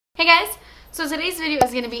Hey guys! So today's video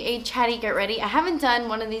is going to be a chatty get ready. I haven't done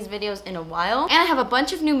one of these videos in a while, and I have a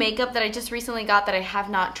bunch of new makeup that I just recently got that I have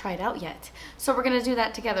not tried out yet. So we're going to do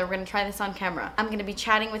that together. We're going to try this on camera. I'm going to be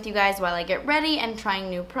chatting with you guys while I get ready and trying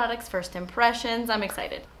new products, first impressions. I'm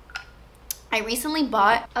excited. I recently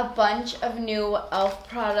bought a bunch of new e.l.f.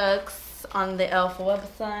 products on the e.l.f.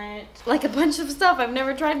 website. Like a bunch of stuff I've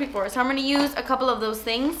never tried before. So I'm going to use a couple of those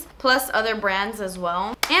things, plus other brands as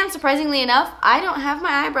well. And surprisingly enough, I don't have my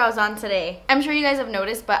eyebrows on today. I'm sure you guys have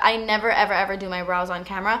noticed, but I never ever do my brows on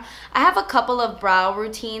camera. I have a couple of brow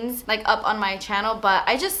routines like up on my channel, but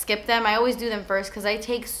I just skip them. I always do them first because I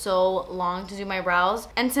take so long to do my brows.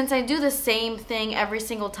 And since I do the same thing every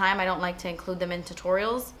single time, I don't like to include them in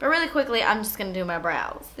tutorials. But really quickly, I'm just gonna do my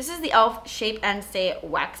brows. This is the e.l.f. Shape and Stay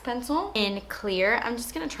Wax Pencil in clear. I'm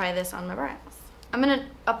just gonna try this on my brows. I'm gonna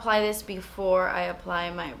apply this before I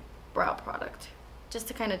apply my brow product, just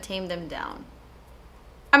to kind of tame them down.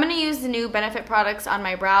 I'm going to use the new Benefit products on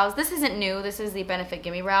my brows. This isn't new, this is the Benefit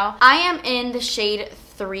Gimme Brow. I am in the shade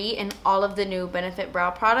 3 in all of the new Benefit brow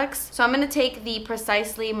products. So I'm going to take the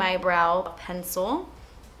Precisely My Brow pencil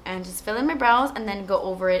and just fill in my brows and then go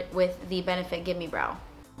over it with the Benefit Gimme Brow.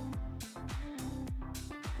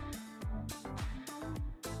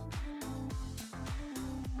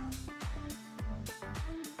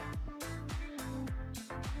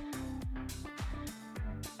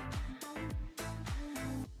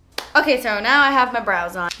 Okay, so now I have my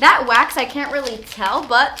brows on. That wax, I can't really tell,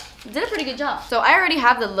 but did a pretty good job. So I already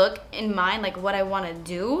have the look in mind, like what I want to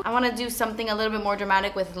do. I want to do something a little bit more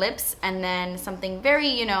dramatic with lips and then something very,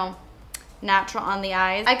 you know, natural on the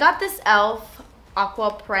eyes. I got this e.l.f.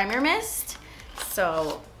 Aqua Primer Mist,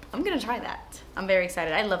 so I'm gonna try that. I'm very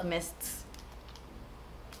excited. I love mists.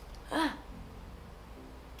 Ah!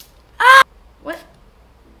 What?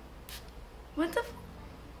 What the?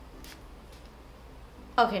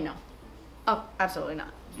 Okay, no. Oh, absolutely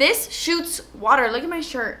not. This shoots water. Look at my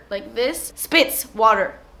shirt. Like, this spits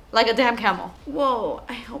water like a damn camel. Whoa,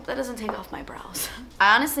 I hope that doesn't take off my brows.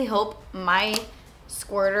 I honestly hope my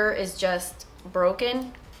squirter is just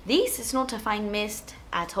broken. This is not a fine mist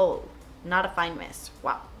at all. Not a fine mist.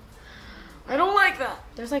 Wow. I don't like that.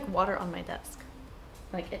 There's like water on my desk.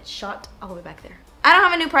 Like, it shot all the way back there. I don't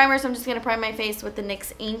have a new primer, so I'm just gonna prime my face with the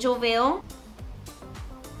NYX Angel Veil.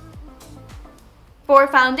 For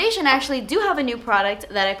foundation, I actually do have a new product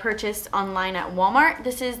that I purchased online at Walmart.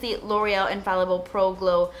 This is the L'Oreal Infallible Pro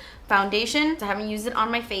Glow Foundation. I haven't used it on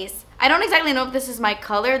my face. I don't exactly know if this is my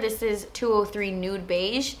color. This is 203 Nude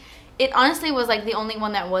Beige. It honestly was like the only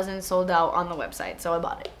one that wasn't sold out on the website, so I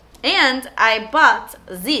bought it. And I bought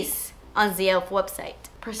this on the e.l.f. website.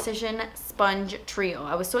 Precision Sponge Trio.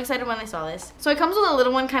 I was so excited when I saw this. So it comes with a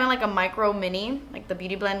little one, kind of like a micro mini, like the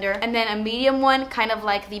Beauty Blender. And then a medium one, kind of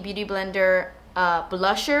like the Beauty Blender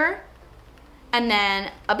blusher, and then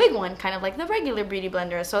a big one, kind of like the regular Beauty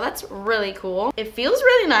Blender. So that's really cool. It feels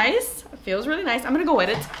really nice. It feels really nice. I'm gonna go wet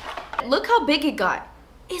it. Look how big it got.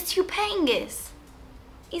 It's humongous.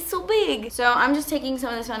 It's so big. So I'm just taking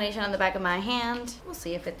some of this foundation on the back of my hand. We'll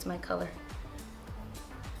see if it's my color.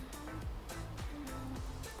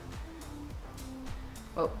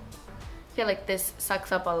 Oh, I feel like this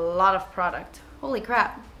sucks up a lot of product. Holy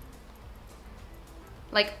crap.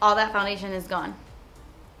 Like, all that foundation is gone.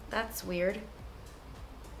 That's weird.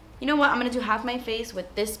 You know what? I'm gonna do half my face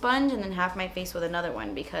with this sponge and then half my face with another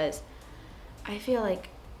one because I feel like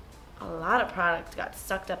a lot of product got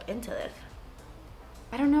sucked up into this.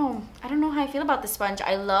 I don't know. I don't know how I feel about this sponge.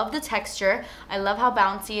 I love the texture. I love how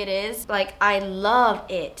bouncy it is. Like, I love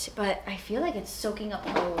it, but I feel like it's soaking up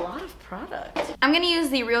a lot of product. I'm gonna use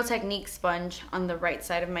the Real Technique sponge on the right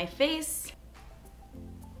side of my face.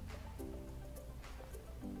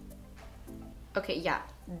 Okay, yeah,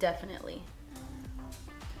 definitely.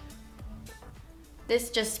 This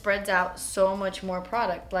just spreads out so much more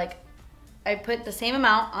product. Like, I put the same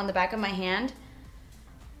amount on the back of my hand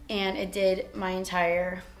and it did my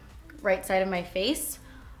entire right side of my face.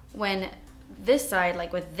 When this side,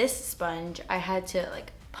 like with this sponge, I had to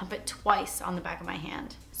like pump it twice on the back of my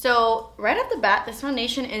hand. So right off the bat, this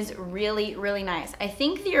foundation is really, really nice. I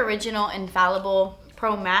think the original Infallible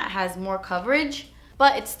Pro Matte has more coverage,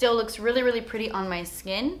 but it still looks really, really pretty on my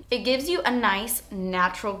skin. It gives you a nice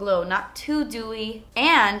natural glow, not too dewy.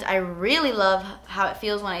 And I really love how it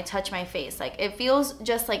feels when I touch my face. Like, it feels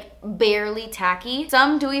just like barely tacky.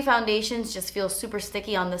 Some dewy foundations just feel super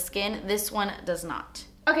sticky on the skin. This one does not.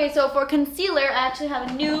 Okay, so for concealer, I actually have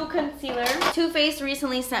a new concealer. Too Faced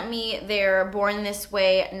recently sent me their Born This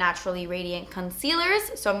Way Naturally Radiant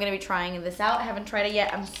Concealers, so I'm gonna be trying this out. I haven't tried it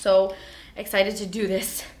yet. I'm so excited to do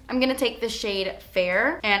this. I'm gonna take the shade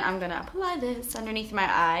Fair and I'm gonna apply this underneath my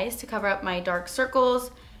eyes to cover up my dark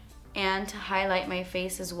circles and to highlight my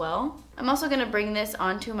face as well. I'm also gonna bring this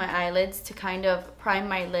onto my eyelids to kind of prime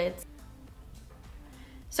my lids.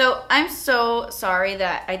 So I'm so sorry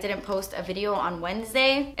that I didn't post a video on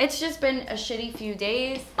Wednesday. It's just been a shitty few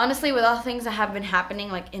days. Honestly, with all the things that have been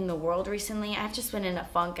happening like in the world recently, I've just been in a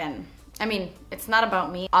funk, and I mean, it's not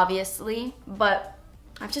about me, obviously, but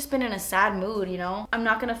I've just been in a sad mood, you know? I'm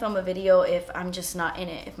not gonna film a video if I'm just not in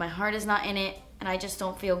it. If my heart is not in it and I just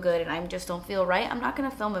don't feel good and I just don't feel right, I'm not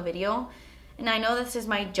gonna film a video. And I know this is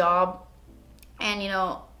my job and, you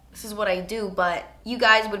know, this is what I do, but you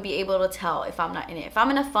guys would be able to tell if I'm not in it. If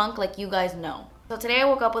I'm in a funk, like, you guys know. So today I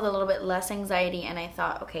woke up with a little bit less anxiety and I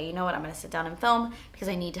thought, okay, you know what, I'm gonna sit down and film because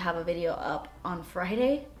I need to have a video up on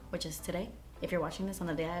Friday, which is today, if you're watching this on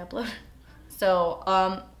the day I upload. So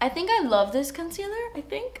I think I love this concealer, I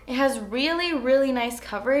think. It has really, really nice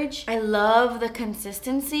coverage. I love the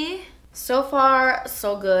consistency. So far,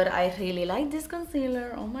 so good. I really like this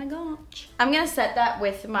concealer. Oh my gosh. I'm gonna set that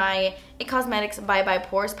with my IT Cosmetics Bye Bye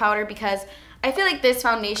Pores powder because I feel like this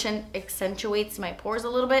foundation accentuates my pores a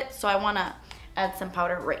little bit. So I wanna add some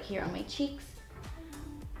powder right here on my cheeks.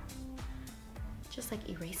 Just like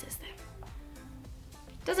erases them.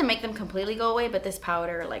 Doesn't make them completely go away, but this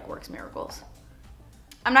powder like works miracles.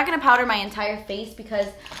 I'm not gonna powder my entire face because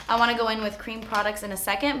I wanna go in with cream products in a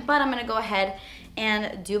second, but I'm gonna go ahead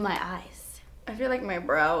and do my eyes. I feel like my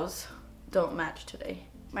brows don't match today.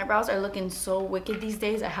 My brows are looking so wicked these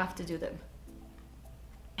days, I have to do them.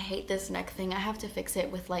 I hate this neck thing. I have to fix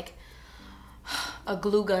it with like a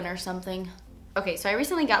glue gun or something. Okay, so I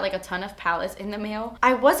recently got like a ton of palettes in the mail.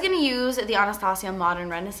 I was gonna use the Anastasia Modern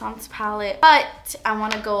Renaissance palette, but I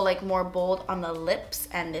wanna go like more bold on the lips,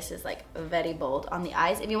 and this is like very bold on the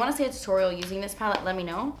eyes. If you wanna see a tutorial using this palette, let me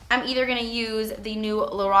know. I'm either gonna use the new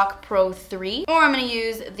Lorac Pro 3, or I'm gonna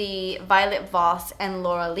use the Violet Voss and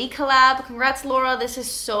Laura Lee collab. Congrats, Laura, this is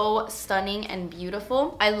so stunning and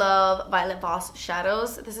beautiful. I love Violet Voss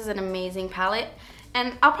shadows. This is an amazing palette.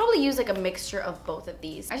 And I'll probably use like a mixture of both of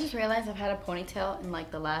these. I just realized I've had a ponytail in like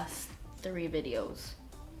the last 3 videos.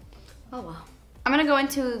 Oh well. I'm gonna go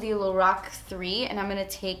into the Lorac 3 and I'm gonna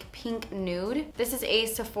take Pink Nude. This is a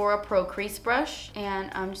Sephora Pro crease brush and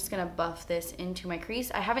I'm just gonna buff this into my crease.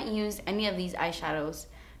 I haven't used any of these eyeshadows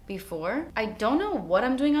before. I don't know what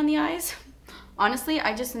I'm doing on the eyes. Honestly,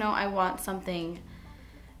 I just know I want something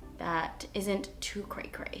that isn't too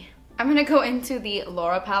cray-cray. I'm gonna go into the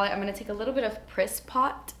Laura palette. I'm gonna take a little bit of Press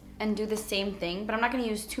Pot and do the same thing, but I'm not gonna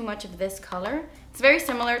use too much of this color. It's very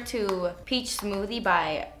similar to Peach Smoothie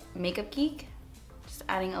by Makeup Geek. Just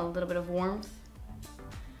adding a little bit of warmth.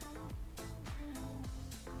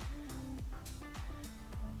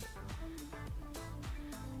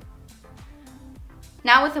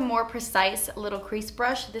 Now with a more precise little crease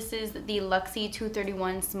brush, this is the Luxie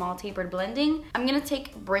 231 Small Tapered Blending. I'm gonna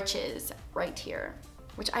take Britches right here,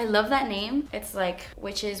 which I love that name. It's like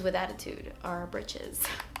witches with attitude are britches.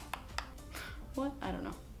 What? I don't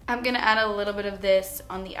know. I'm gonna add a little bit of this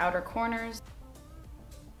on the outer corners.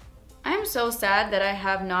 I'm so sad that I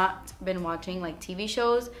have not been watching like TV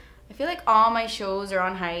shows. I feel like all my shows are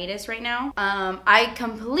on hiatus right now. I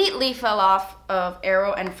completely fell off of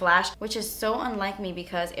Arrow and Flash, which is so unlike me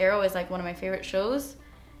because Arrow is like one of my favorite shows.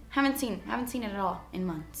 Haven't seen it at all in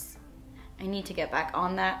months. I need to get back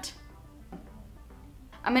on that.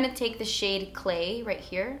 I'm gonna take the shade Clay right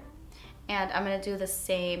here and I'm gonna do the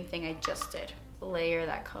same thing I just did. Layer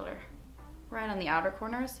that color right on the outer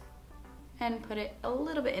corners and put it a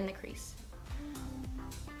little bit in the crease.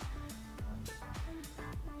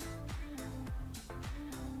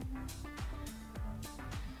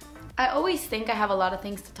 I always think I have a lot of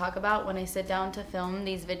things to talk about when I sit down to film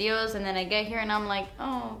these videos, and then I get here and I'm like,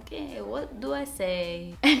 oh, okay, what do I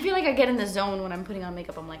say? I feel like I get in the zone when I'm putting on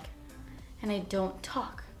makeup. I'm like, and I don't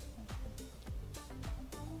talk.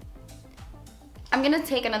 I'm gonna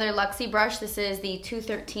take another Luxie brush. This is the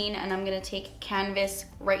 213 and I'm gonna take Canvas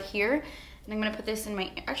right here. And I'm gonna put this in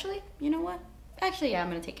my, actually, you know what? Actually, yeah, I'm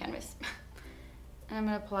gonna take Canvas. And I'm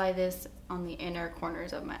gonna apply this on the inner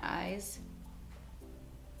corners of my eyes.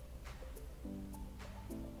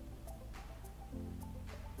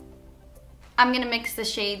 I'm gonna mix the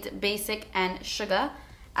shades Basic and Sugar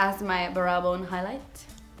as my brow bone highlight.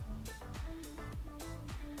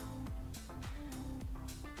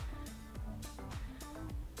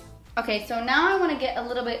 Okay, so now I want to get a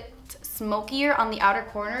little bit smokier on the outer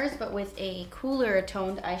corners, but with a cooler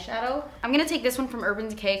toned eyeshadow. I'm gonna take this one from Urban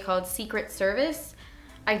Decay called Secret Service.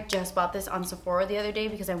 I just bought this on Sephora the other day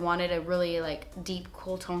because I wanted a really like deep,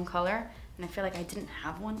 cool tone color, and I feel like I didn't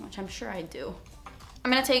have one, which I'm sure I do.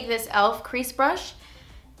 I'm gonna take this e.l.f. crease brush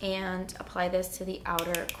and apply this to the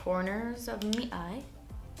outer corners of my eye.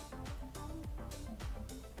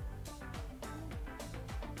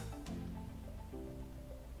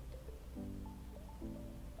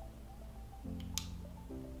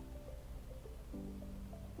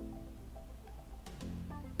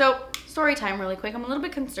 So, story time really quick. I'm a little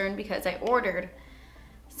bit concerned because I ordered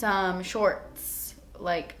some shorts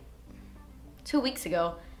like 2 weeks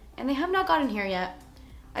ago and they have not gotten here yet.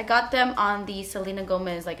 I got them on the Selena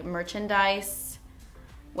Gomez like merchandise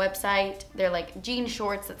website. They're like jean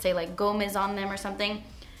shorts that say like Gomez on them or something.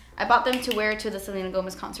 I bought them to wear to the Selena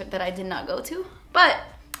Gomez concert that I did not go to, but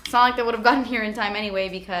it's not like they would have gotten here in time anyway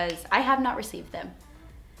because I have not received them.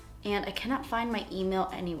 And I cannot find my email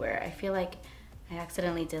anywhere. I feel like I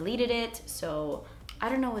accidentally deleted it, so I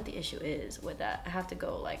don't know what the issue is with that. I have to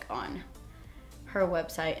go like on her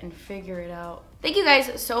website and figure it out. Thank you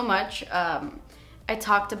guys so much. I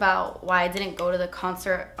talked about why I didn't go to the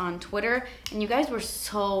concert on Twitter and you guys were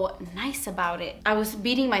so nice about it. I was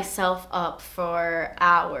beating myself up for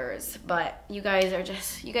hours, but you guys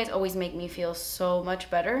always make me feel so much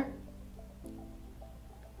better.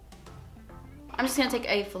 I'm just gonna take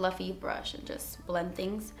a fluffy brush and just blend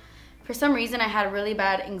things. For some reason, I had really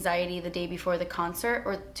bad anxiety the day before the concert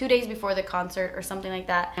or 2 days before the concert or something like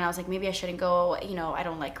that. And I was like, maybe I shouldn't go. You know, I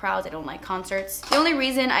don't like crowds. I don't like concerts. The only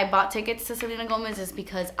reason I bought tickets to Selena Gomez is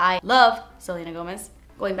because I love Selena Gomez.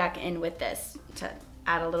 Going back in with this to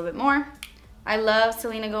add a little bit more. I love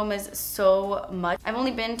Selena Gomez so much. I've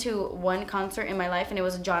only been to one concert in my life and it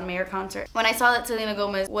was a John Mayer concert. When I saw that Selena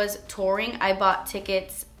Gomez was touring, I bought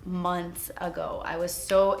tickets months ago. I was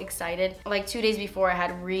so excited. Like 2 days before, I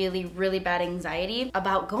had really bad anxiety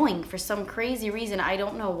about going for some crazy reason. I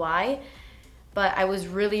don't know why, but I was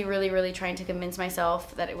really trying to convince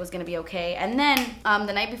myself that it was gonna be okay. And then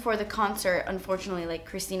the night before the concert, unfortunately, like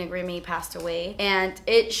Christina Grimmie passed away and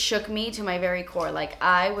it shook me to my very core. Like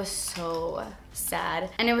I was so sad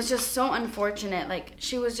and it was just so unfortunate. Like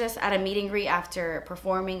she was just at a meet and greet after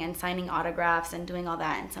performing and signing autographs and doing all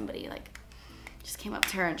that, and somebody like just came up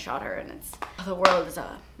to her and shot her, and the world is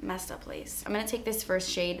a messed up place. I'm gonna take this first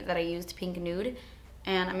shade that I used, Pink Nude,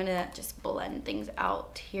 and I'm gonna just blend things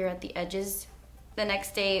out here at the edges. The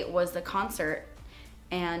next day was the concert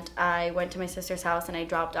and I went to my sister's house and I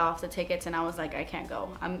dropped off the tickets and I was like, I can't go.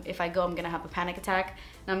 If I go, I'm gonna have a panic attack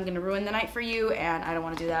and I'm gonna ruin the night for you, and I don't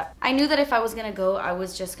wanna do that. I knew that if I was gonna go, I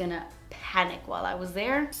was just gonna panic while I was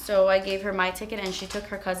there. So I gave her my ticket and she took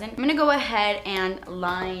her cousin. I'm gonna go ahead and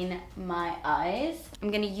line my eyes.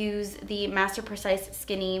 I'm gonna use the Master Precise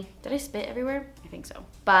Skinny, did I spit everywhere? I think so,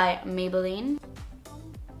 by Maybelline.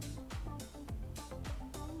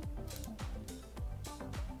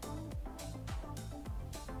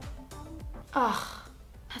 Oh,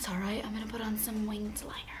 that's all right. I'm gonna put on some winged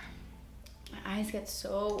liner. My eyes get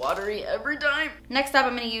so watery every time. Next up,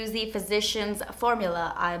 I'm gonna use the Physicians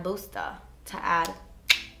Formula Eye Booster to add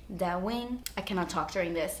that wing. I cannot talk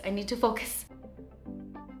during this. I need to focus.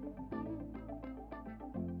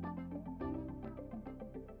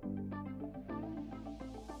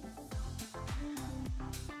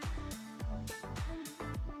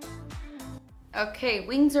 Okay,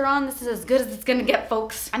 wings are on. This is as good as it's gonna get,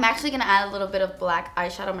 folks. I'm actually gonna add a little bit of black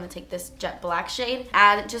eyeshadow. I'm gonna take this jet black shade,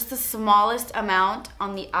 add just the smallest amount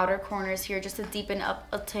on the outer corners here just to deepen up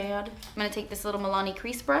a tad. I'm gonna take this little Milani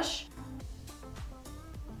crease brush.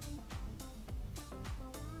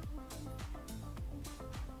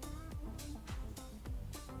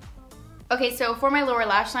 Okay, so for my lower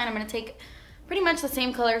lash line, I'm gonna take pretty much the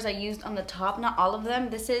same colors I used on the top, not all of them.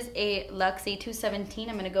 This is a Luxie 217.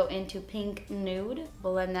 I'm gonna go into Pink Nude,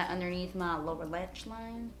 blend that underneath my lower lash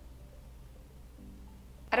line.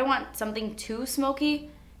 I don't want something too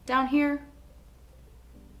smoky down here.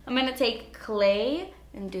 I'm gonna take clay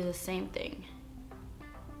and do the same thing.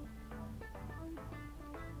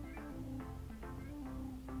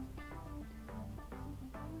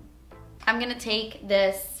 I'm gonna take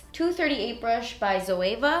this 238 brush by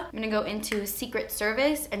Zoeva. I'm gonna go into Secret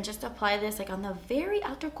Service and just apply this like on the very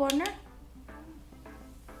outer corner.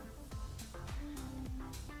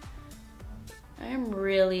 I am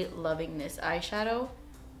really loving this eyeshadow.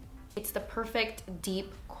 It's the perfect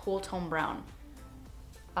deep cool tone brown.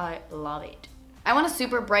 I love it. I want a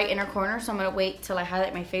super bright inner corner, so I'm gonna wait till I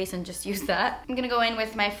highlight my face and just use that. I'm gonna go in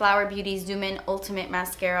with my Flower Beauty Zoom In Ultimate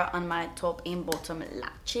Mascara on my top and bottom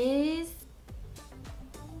lashes.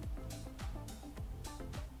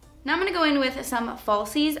 Now I'm gonna go in with some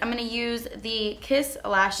falsies. I'm gonna use the Kiss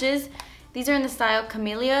lashes These are in the style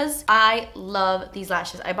Camellias. I love these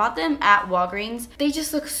lashes. I bought them at Walgreens. They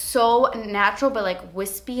just look so natural, but like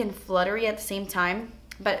wispy and fluttery at the same time,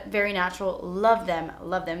 but very natural. Love them,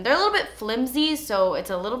 love them. They're a little bit flimsy, so it's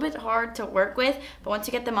a little bit hard to work with, but once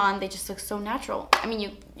you get them on, they just look so natural. I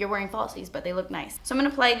mean, you're wearing falsies, but they look nice. So I'm gonna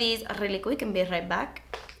apply these really quick and be right back.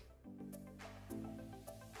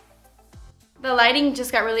 The lighting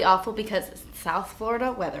just got really awful because it's South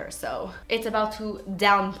Florida weather, so it's about to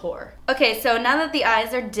downpour. Okay, so now that the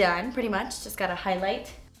eyes are done, pretty much, just gotta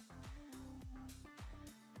highlight.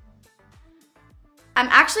 I'm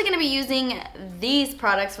actually gonna be using these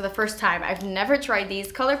products for the first time. I've never tried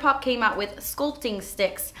these. ColourPop came out with sculpting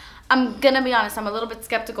sticks. I'm gonna be honest, I'm a little bit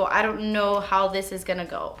skeptical. I don't know how this is gonna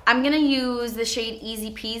go. I'm gonna use the shade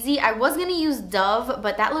Easy Peasy. I was gonna use Dove,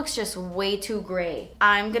 but that looks just way too gray.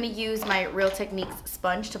 I'm gonna use my Real Techniques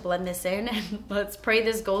sponge to blend this in, and let's pray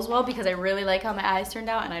this goes well because I really like how my eyes turned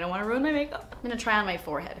out and I don't wanna ruin my makeup. I'm gonna try on my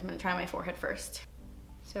forehead. I'm gonna try on my forehead first.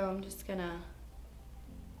 So I'm just gonna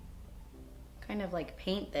kind of like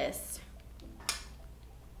paint this.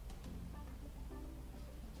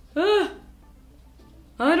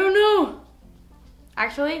 I don't know.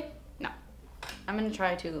 Actually, no. I'm gonna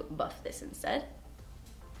try to buff this instead.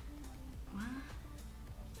 What?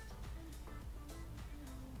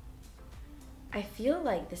 I feel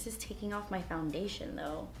like this is taking off my foundation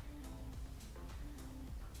though.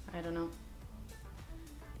 I don't know.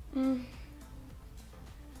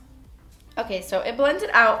 Okay, so it blends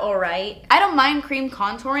it out all right. I don't mind cream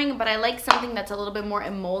contouring, but I like something that's a little bit more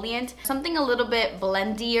emollient, something a little bit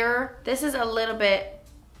blendier. This is a little bit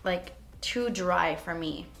like too dry for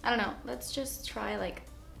me. I don't know, let's just try like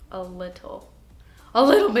a little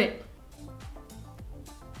bit.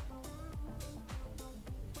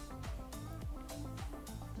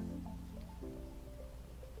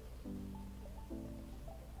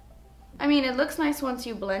 I mean, it looks nice once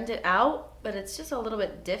you blend it out, but it's just a little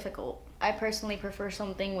bit difficult. I personally prefer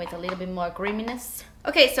something with a little bit more creaminess.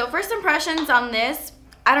 Okay, so first impressions on this.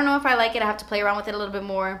 I don't know if I like it. I have to play around with it a little bit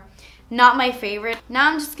more. Not my favorite.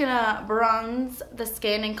 Now I'm just gonna bronze the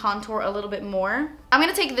skin and contour a little bit more. I'm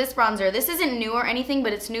gonna take this bronzer. This isn't new or anything,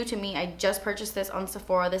 but it's new to me. I just purchased this on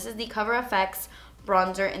Sephora. This is the Cover FX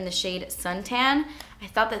bronzer in the shade Suntan. I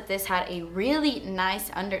thought that this had a really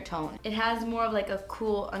nice undertone. It has more of like a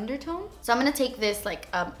cool undertone. So I'm gonna take this like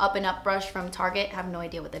up and up brush from Target. I have no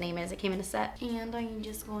idea what the name is. It came in a set. And I'm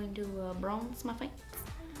just going to bronze my face.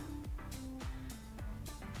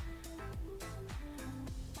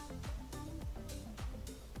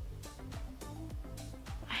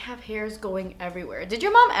 I have hairs going everywhere. Did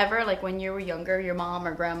your mom ever, like when you were younger, your mom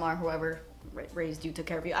or grandma or whoever raised you, took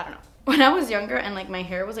care of you, I don't know. When I was younger and like my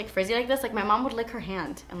hair was like frizzy like this, like my mom would lick her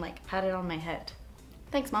hand and like pat it on my head.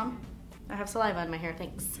 Thanks, Mom. I have saliva in my hair,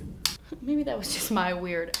 thanks. Maybe that was just my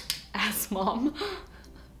weird ass mom.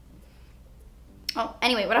 Oh,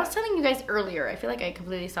 anyway, what I was telling you guys earlier, I feel like I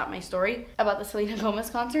completely stopped my story about the Selena Gomez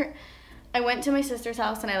concert. I went to my sister's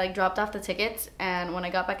house and I like dropped off the tickets, and when I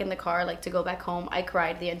got back in the car like to go back home, I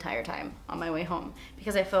cried the entire time on my way home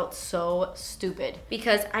because I felt so stupid,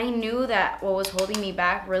 because I knew that what was holding me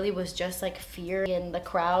back really was just like fear in the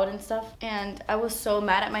crowd and stuff, and I was so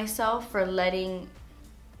mad at myself for letting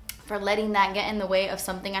that get in the way of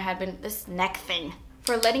something I had been, this neck thing,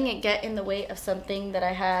 for letting it get in the way of something that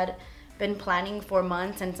I had been planning for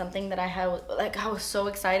months and something that I had, like I was so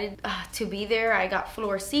excited to be there. I got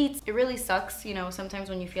floor seats. It really sucks, you know, sometimes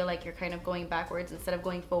when you feel like you're kind of going backwards instead of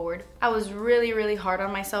going forward. I was really, really hard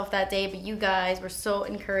on myself that day, but you guys were so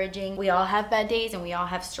encouraging. We all have bad days and we all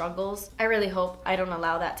have struggles. I really hope I don't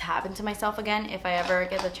allow that to happen to myself again if I ever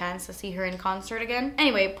get the chance to see her in concert again.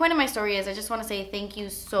 Anyway, point of my story is I just want to say thank you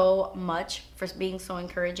so much for being so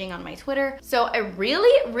encouraging on my Twitter. So I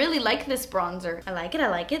really, really like this bronzer. I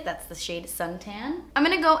like it. That's the shade Suntan. I'm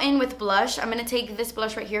gonna go in with blush. I'm gonna take this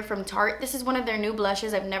blush right here from Tarte. This is one of their new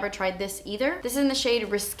blushes. I've never tried this either. This is in the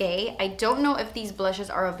shade Risque. I don't know if these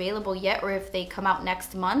blushes are available yet or if they come out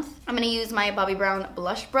next month. I'm gonna use my Bobbi Brown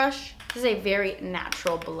blush brush. This is a very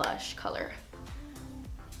natural blush color.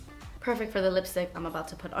 Perfect for the lipstick I'm about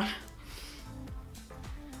to put on.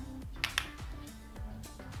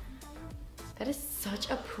 That is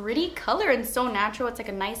such a pretty color and so natural. It's like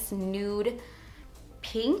a nice nude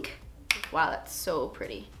pink. Wow, that's so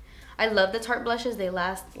pretty. I love the Tarte blushes. They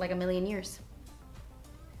last like a million years.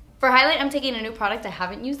 For highlight, I'm taking a new product I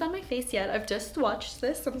haven't used on my face yet. I've just swatched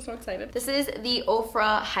this. I'm so excited. This is the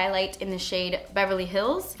Ofra highlight in the shade Beverly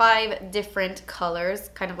Hills. 5 different colors,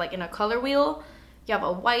 kind of like in a color wheel. You have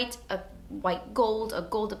a white gold, a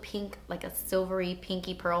gold, a pink, like a silvery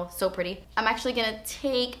pinky pearl. So pretty. I'm actually gonna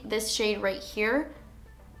take this shade right here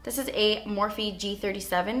This is a Morphe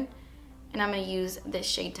G37, and I'm gonna use this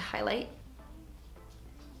shade to highlight.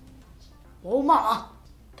 Oh mama,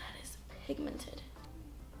 that is pigmented.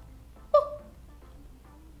 Woo.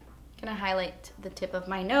 Gonna highlight the tip of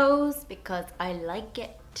my nose because I like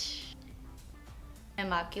it. And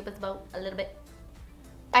my cupid's bow a little bit.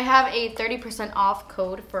 I have a 30% off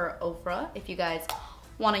code for Ofra if you guys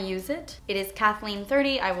want to use it. It is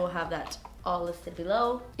Kathleen30. I will have that all listed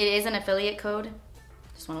below. It is an affiliate code.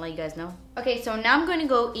 Just want to let you guys know. Okay, so now I'm going to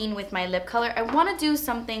go in with my lip color. I want to do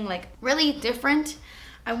something like really different.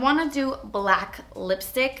 I want to do black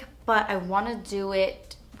lipstick, but I want to do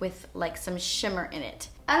it with like some shimmer in it.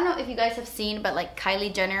 I don't know if you guys have seen, but like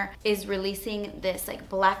Kylie Jenner is releasing this like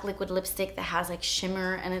black liquid lipstick that has like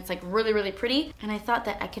shimmer, and it's like really, really pretty. And I thought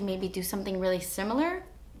that I could maybe do something really similar.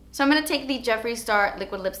 So I'm gonna take the Jeffree Star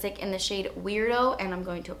liquid lipstick in the shade Weirdo, and I'm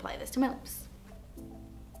going to apply this to my lips.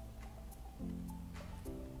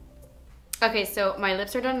 Okay, so my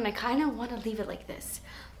lips are done, and I kind of want to leave it like this.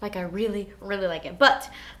 Like I really, really like it. But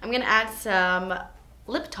I'm gonna add some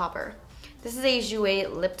lip topper. This is a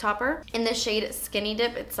Jouer lip topper in the shade Skinny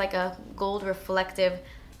Dip. It's like a gold reflective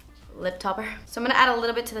lip topper. So I'm gonna add a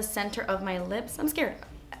little bit to the center of my lips. I'm scared.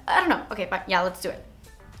 I don't know. Okay, fine. Yeah, let's do it.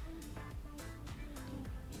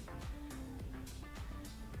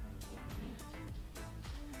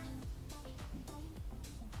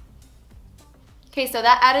 Okay, so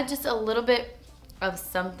that added just a little bit of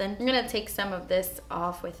something. I'm gonna take some of this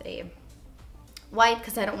off with a white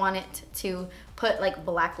because I don't want it to put like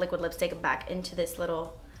black liquid lipstick back into this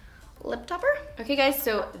little lip topper. Okay guys,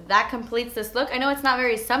 so that completes this look. I know it's not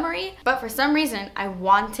very summery, but for some reason I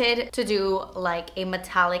wanted to do like a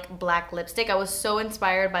metallic black lipstick. I was so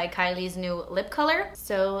inspired by Kylie's new lip color.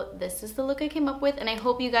 So this is the look I came up with, and I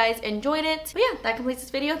hope you guys enjoyed it. But yeah, that completes this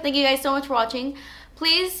video. Thank you guys so much for watching.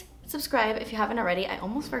 Please subscribe if you haven't already. I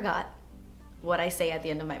almost forgot what I say at the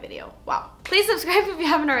end of my video. Wow. Please subscribe if you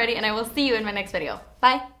haven't already, and I will see you in my next video.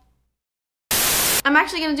 Bye. I'm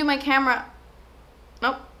actually gonna do my camera.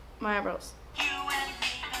 Nope, my eyebrows.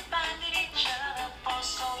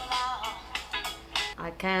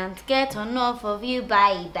 I can't get enough of you,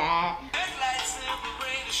 baby.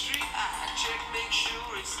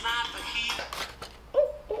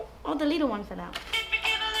 Oh, the little one fell out.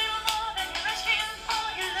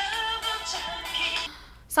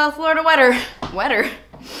 South Florida wetter. Wetter?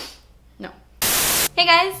 No. Hey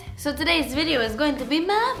guys, so today's video is going to be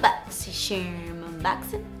my BoxyCharm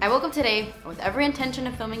unboxing. I woke up today with every intention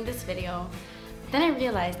of filming this video. Then I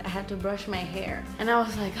realized I had to brush my hair. And I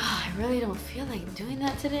was like, oh, I really don't feel like doing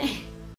that today.